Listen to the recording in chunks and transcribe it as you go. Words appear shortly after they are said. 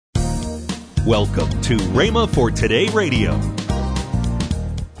Welcome to Rhema for Today Radio.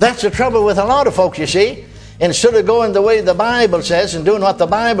 That's the trouble with a lot of folks, you see. Instead of going the way the Bible says and doing what the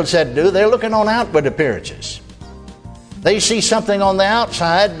Bible said to do, they're looking on outward appearances. They see something on the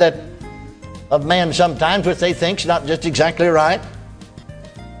outside that of man sometimes which they think's not just exactly right.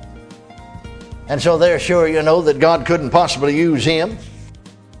 And so they're sure, that God couldn't possibly use him.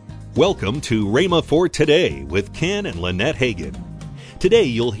 Welcome to Rhema for Today with Ken and Lynette Hagin. Today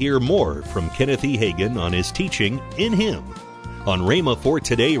you'll hear more from Kenneth E. Hagin on his teaching In Him on Rhema for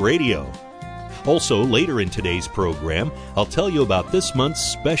Today Radio. Also, later in today's program, I'll tell you about this month's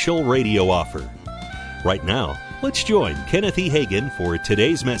special radio offer. Right now, let's join Kenneth E. Hagin for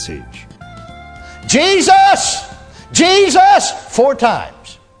today's message. Jesus! Jesus! 4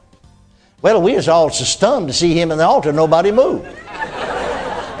 times. Well, we was all so stunned to see him in the altar, nobody moved.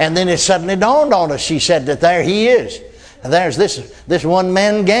 And then it suddenly dawned on us, she said, that there he is. And there's this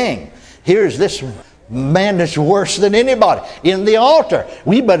one-man gang. Here's this man that's worse than anybody in the altar.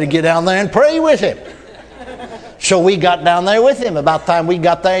 We better get down there and pray with him. So we got down there with him. About the time we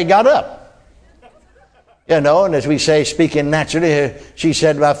got there, he got up. And as we say, speaking naturally, she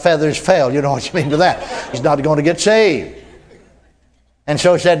said, my feathers fell. You know what you mean to that? He's not going to get saved. And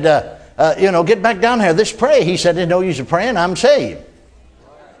so she said, get back down here. Let's pray. He said, there's no use of praying. I'm saved.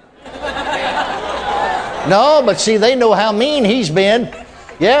 No, but see, they know how mean he's been.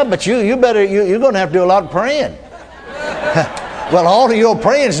 Yeah, but you're going to have to do a lot of praying. Well, all of your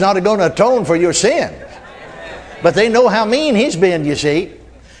praying is not going to atone for your sin. But they know how mean he's been, you see.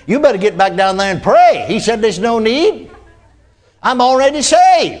 You better get back down there and pray. He said, there's no need. I'm already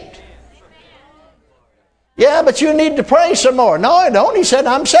saved. Yeah, but you need to pray some more. No, I don't. He said,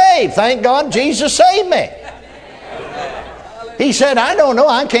 I'm saved. Thank God Jesus saved me. He said, I don't know.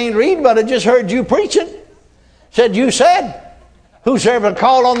 I can't read, but I just heard you preaching. Said, you said, whosoever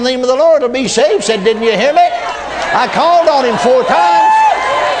call on the name of the Lord will be saved. Said, didn't you hear me? I called on him 4 times.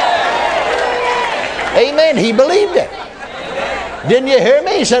 Amen. He believed it. Didn't you hear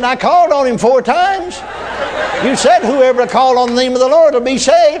me? He said, I called on him 4 times. You said, whoever call on the name of the Lord will be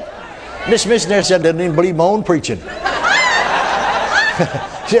saved. Miss Missionary said, didn't even believe my own preaching.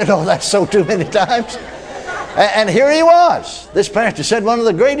 That's so too many times. And here he was. This pastor said one of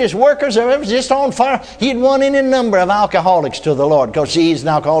the greatest workers there ever, just on fire. He'd won any number of alcoholics to the Lord, because he's an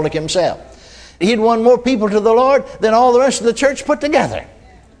alcoholic himself. He'd won more people to the Lord than all the rest of the church put together.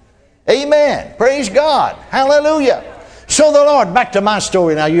 Amen. Praise God. Hallelujah. So the Lord, back to my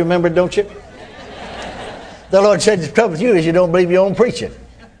story now. You remember, don't you? The Lord said, the trouble with you is you don't believe your own preaching.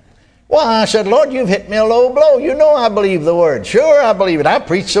 Well, I said, Lord, you've hit me a low blow. You know I believe the word. Sure, I believe it. I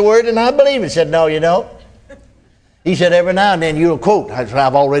preach the word and I believe it. He said, no, you don't. He said, every now and then you'll quote.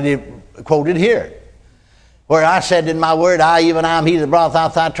 I've already quoted here. Where I said in my word, I, even I am he that brought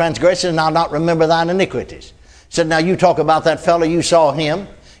out thy transgressions, and I'll not remember thine iniquities. He said, now you talk about that fellow, you saw him.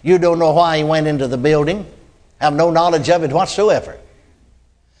 You don't know why he went into the building. Have no knowledge of it whatsoever.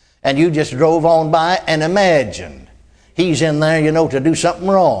 And you just drove on by and imagined he's in there, to do something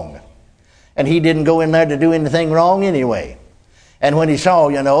wrong. And he didn't go in there to do anything wrong anyway. And when he saw,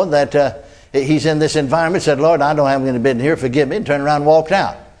 that he's in this environment, said, Lord, I don't have any business here, forgive me, and turned around and walked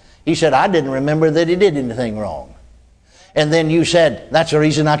out. He said, I didn't remember that he did anything wrong. And then you said, that's the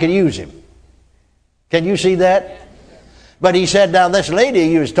reason I could use him. Can you see that? But he said, now this lady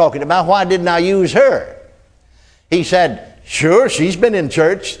you was talking about, why didn't I use her? He said, sure, she's been in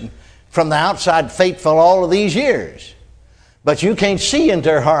church from the outside faithful all of these years. But you can't see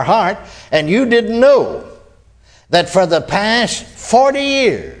into her heart, and you didn't know that for the past 40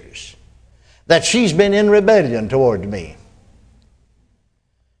 years, that she's been in rebellion toward me.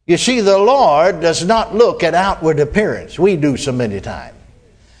 You see, the Lord does not look at outward appearance. We do so many times.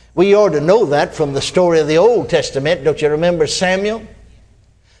 We ought to know that from the story of the Old Testament. Don't you remember Samuel?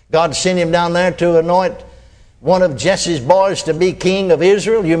 God sent him down there to anoint one of Jesse's boys to be king of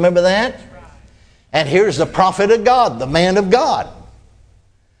Israel. You remember that? And here's the prophet of God, the man of God.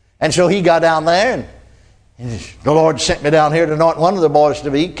 And so he got down there, and the Lord sent me down here to anoint one of the boys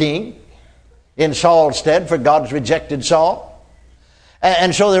to be king in Saul's stead, for God's rejected Saul.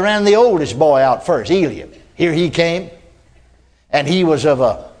 And so they ran the oldest boy out first, Eliab. Here he came, and he was of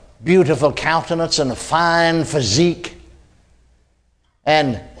a beautiful countenance and a fine physique.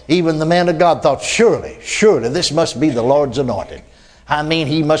 And even the man of God thought, surely this must be the Lord's anointed. I mean,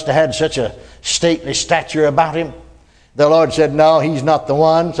 he must have had such a stately stature about him. The Lord said, no, he's not the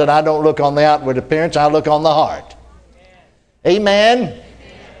one. Said, I don't look on the outward appearance, I look on the heart. Amen. Amen.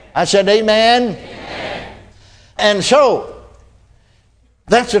 I said, amen. Amen. And so,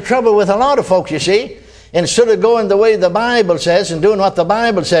 that's the trouble with a lot of folks, you see. instead of going the way the Bible says and doing what the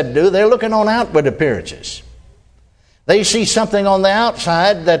Bible said to do, they're looking on outward appearances. They see something on the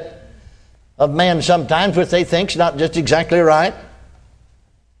outside that of man sometimes which they think's not just exactly right.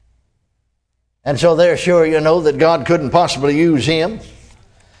 And so they're sure, that God couldn't possibly use him.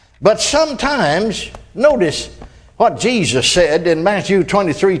 But sometimes, notice what Jesus said in Matthew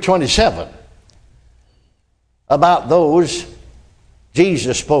 23:27 about those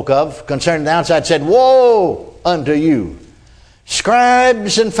Jesus spoke of concerning the outside. Said, "Woe unto you,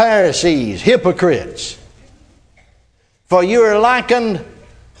 scribes and Pharisees, hypocrites! For you are likened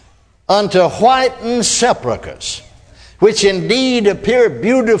unto whitened sepulchres, which indeed appear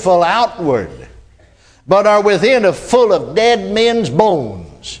beautiful outward, but are within full of dead men's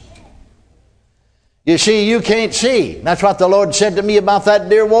bones." You see, you can't see. That's what the Lord said to me about that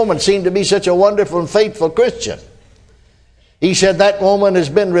dear woman. Seemed to be such a wonderful and faithful Christian. He said that woman has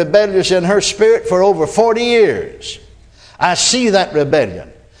been rebellious in her spirit for over 40 years. I see that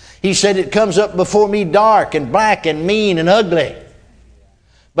rebellion. He said it comes up before me dark and black and mean and ugly.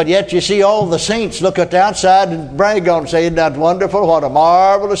 But yet you see all the saints look at the outside and brag on, say, "Isn't that wonderful? What a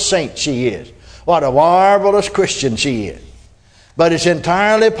marvelous saint she is. What a marvelous Christian she is." But it's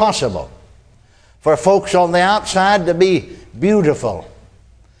entirely possible for folks on the outside to be beautiful,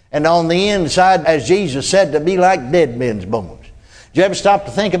 and on the inside, as Jesus said, to be like dead men's bones. Did you ever stop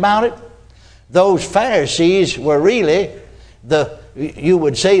to think about it? Those Pharisees were really you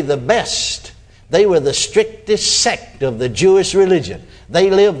would say, the best. They were the strictest sect of the Jewish religion. They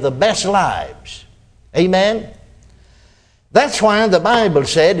lived the best lives. Amen? That's why the Bible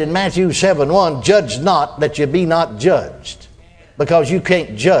said in Matthew 7:1, "Judge not that you be not judged." Because you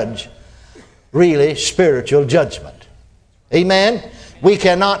can't judge really spiritual judgment. Amen? We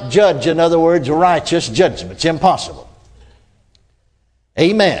cannot judge, in other words, righteous judgment. It's impossible.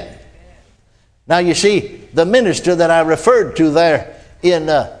 Amen. Now you see, the minister that I referred to there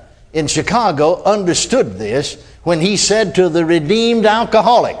in Chicago understood this when he said to the redeemed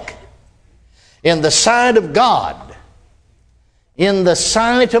alcoholic, "In the sight of God,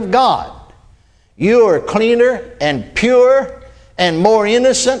 you are cleaner and pure and more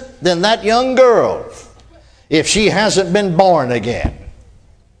innocent than that young girl if she hasn't been born again."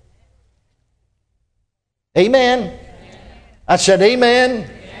 Amen. I said amen.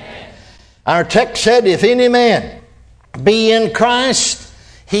 Our text said, "If any man be in Christ,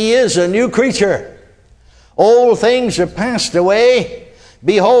 he is a new creature. Old things are passed away.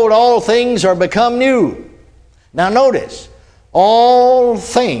 Behold, all things are become new." Now notice, all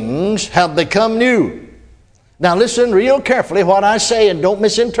things have become new. Now listen real carefully what I say and don't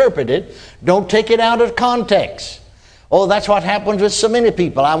misinterpret it. Don't take it out of context. Oh, that's what happens with so many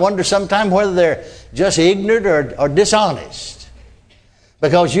people. I wonder sometimes whether they're just ignorant or dishonest.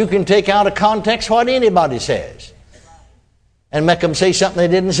 Because you can take out of context what anybody says and make them say something they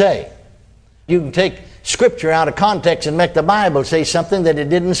didn't say. You can take Scripture out of context and make the Bible say something that it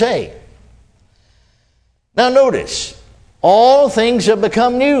didn't say. Now notice, all things have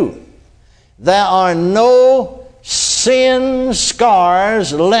become new. There are no sin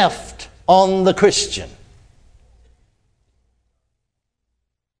scars left on the Christian.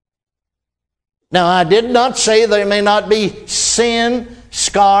 Now I did not say there may not be sin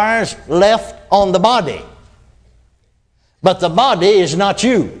scars left on the body. But the body is not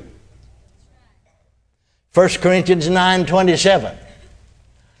you. 1 Corinthians 9:27.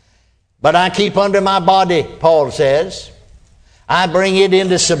 "But I keep under my body," Paul says. "I bring it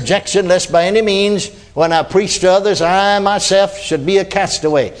into subjection, lest by any means, when I preach to others, I myself should be a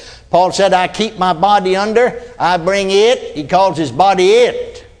castaway." Paul said, "I keep my body under, I bring it." He calls his body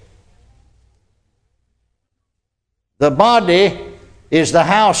it. The body is the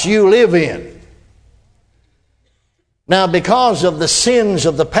house you live in. Now, because of the sins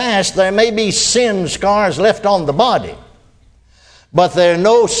of the past, there may be sin scars left on the body, but there are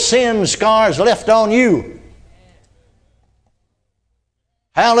no sin scars left on you.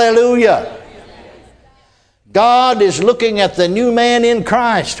 Hallelujah. God is looking at the new man in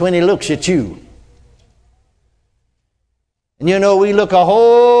Christ when He looks at you. And you know, we look a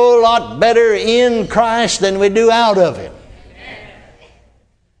whole lot better in Christ than we do out of Him.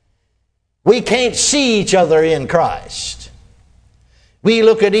 We can't see each other in Christ. We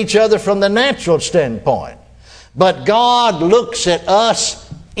look at each other from the natural standpoint. But God looks at us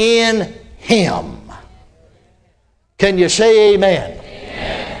in Him. Can you say amen?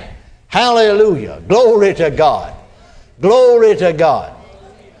 Amen. Hallelujah. Glory to God. Glory to God.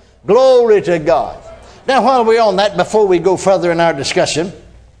 Glory to God. Now, while we're on that, before we go further in our discussion,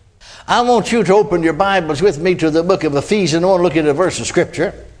 I want you to open your Bibles with me to the book of Ephesians. I want to look at a verse of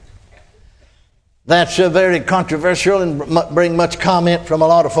Scripture That's very controversial and bring much comment from a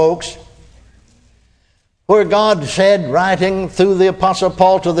lot of folks. Where God said, writing through the Apostle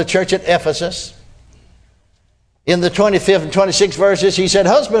Paul to the church at Ephesus, in the 25th and 26th verses, he said,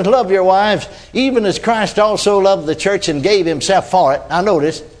 husbands, love your wives, even as Christ also loved the church and gave himself for it. Now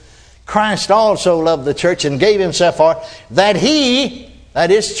notice, Christ also loved the church and gave himself for it, that he,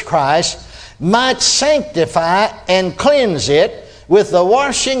 that is Christ, might sanctify and cleanse it with the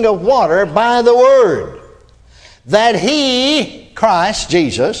washing of water by the word, that he, Christ,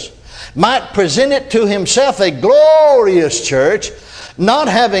 Jesus, might present it to himself a glorious church, not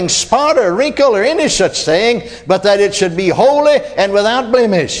having spot or wrinkle or any such thing, but that it should be holy and without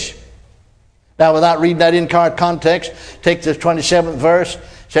blemish. Now, without reading that in context, take the 27th verse.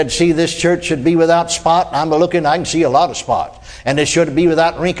 Said, see, this church should be without spot. I'm looking, I can see a lot of spots. And it should be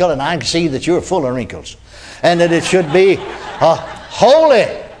without wrinkle, and I can see that you're full of wrinkles. And that it should be holy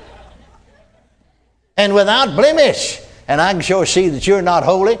and without blemish. And I can sure see that you're not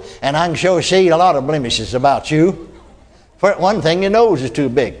holy, and I can sure see a lot of blemishes about you. For one thing, your nose is too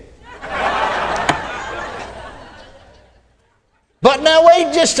big. But now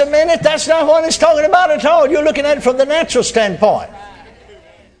wait just a minute. That's not what it's talking about at all. You're looking at it from the natural standpoint.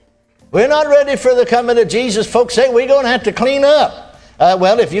 We're not ready for the coming of Jesus. Folks say we're going to have to clean up.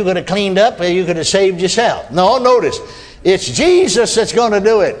 Well, if you could have cleaned up, you could have saved yourself. No, notice, it's Jesus that's going to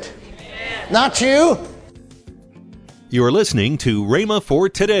do it. Amen. Not you. You're listening to Rhema for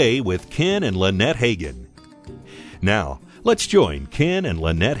Today with Ken and Lynette Hagin. Now, let's join Ken and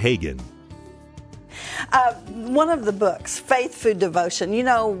Lynette Hagin. One of the books, Faith Food Devotion, you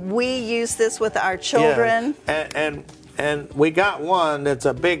know, we use this with our children. Yeah, and we got one that's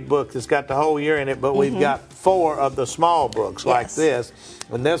a big book that's got the whole year in it, but we've got 4 of the small books like this.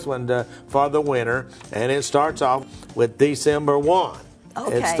 And this one for the winter, and it starts off with December 1.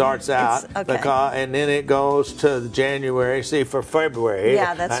 Okay. It starts out, and then it goes to January, for February.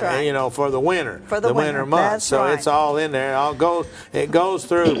 Yeah, that's right. You know, for the winter. For the winter months. That's so right. It's all in there. It goes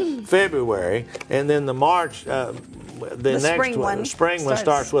through February, and then the March, the next one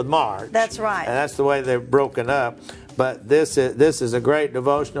starts with March. That's right. And that's the way they're broken up. But this is a great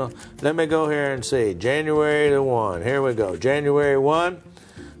devotional. Let me go here and see. January the 1. Here we go. January 1,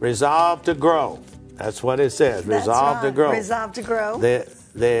 resolve to grow. That's what it says. Resolve to grow. Resolve to grow. It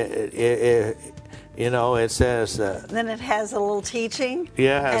says. Then it has a little teaching.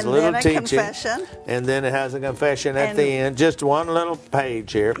 Yeah, it has a little teaching. And then a confession. And then it has a confession at the end. Just one little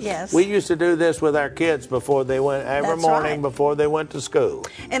page here. Yes. We used to do this with our kids before they went, before they went to school.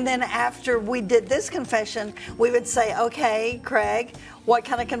 And then after we did this confession, we would say, okay, Craig, what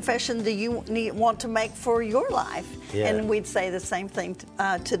kind of confession do you want to make for your life? Yeah. And we'd say the same thing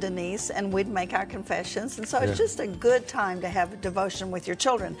to Denise, and we'd make our confessions. And so it's just a good time to have a devotion with your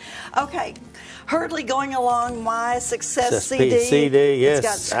children. Okay, hurriedly going along, my Success CD. Yes,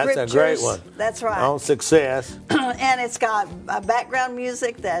 it's got that's a great one. That's right. On success. And it's got background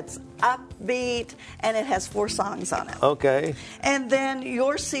music that's upbeat, and it has 4 songs on it. Okay. And then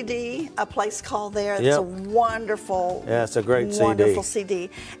your CD, A Place Called There. It's a wonderful, it's a great wonderful CD.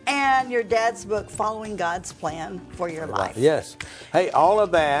 And your dad's book, Following God's Plan for Your Life. Yes. Hey, all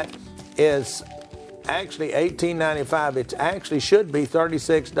of that is actually $18.95. It actually should be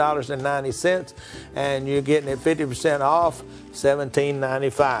 $36.90, and you're getting it 50% off,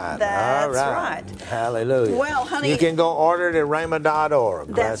 $17.95. That's all right. Hallelujah. Well, honey, you can go order it at rhema.org.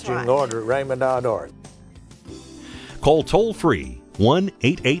 That's right. You can order it at rhema.org. Call toll-free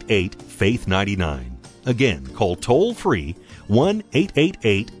 1-888-FAITH-99. Again, call toll-free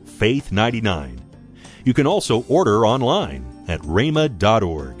 1-888-FAITH-99. You can also order online at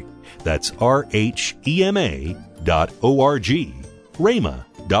rhema.org. That's RHEMA.org,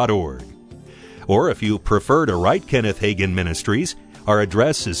 rhema.org. Or if you prefer to write Kenneth Hagin Ministries, our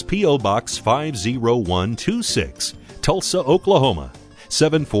address is P.O. Box 50126, Tulsa, Oklahoma,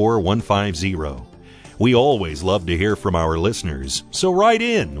 74150. We always love to hear from our listeners, so write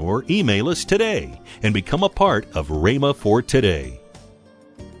in or email us today and become a part of Rhema for Today.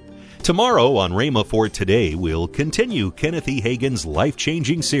 Tomorrow on Rhema for Today, we'll continue Kenneth E. Hagin's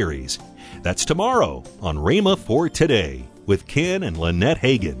life-changing series. That's tomorrow on Rhema for Today with Ken and Lynette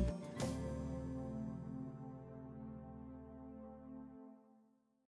Hagin.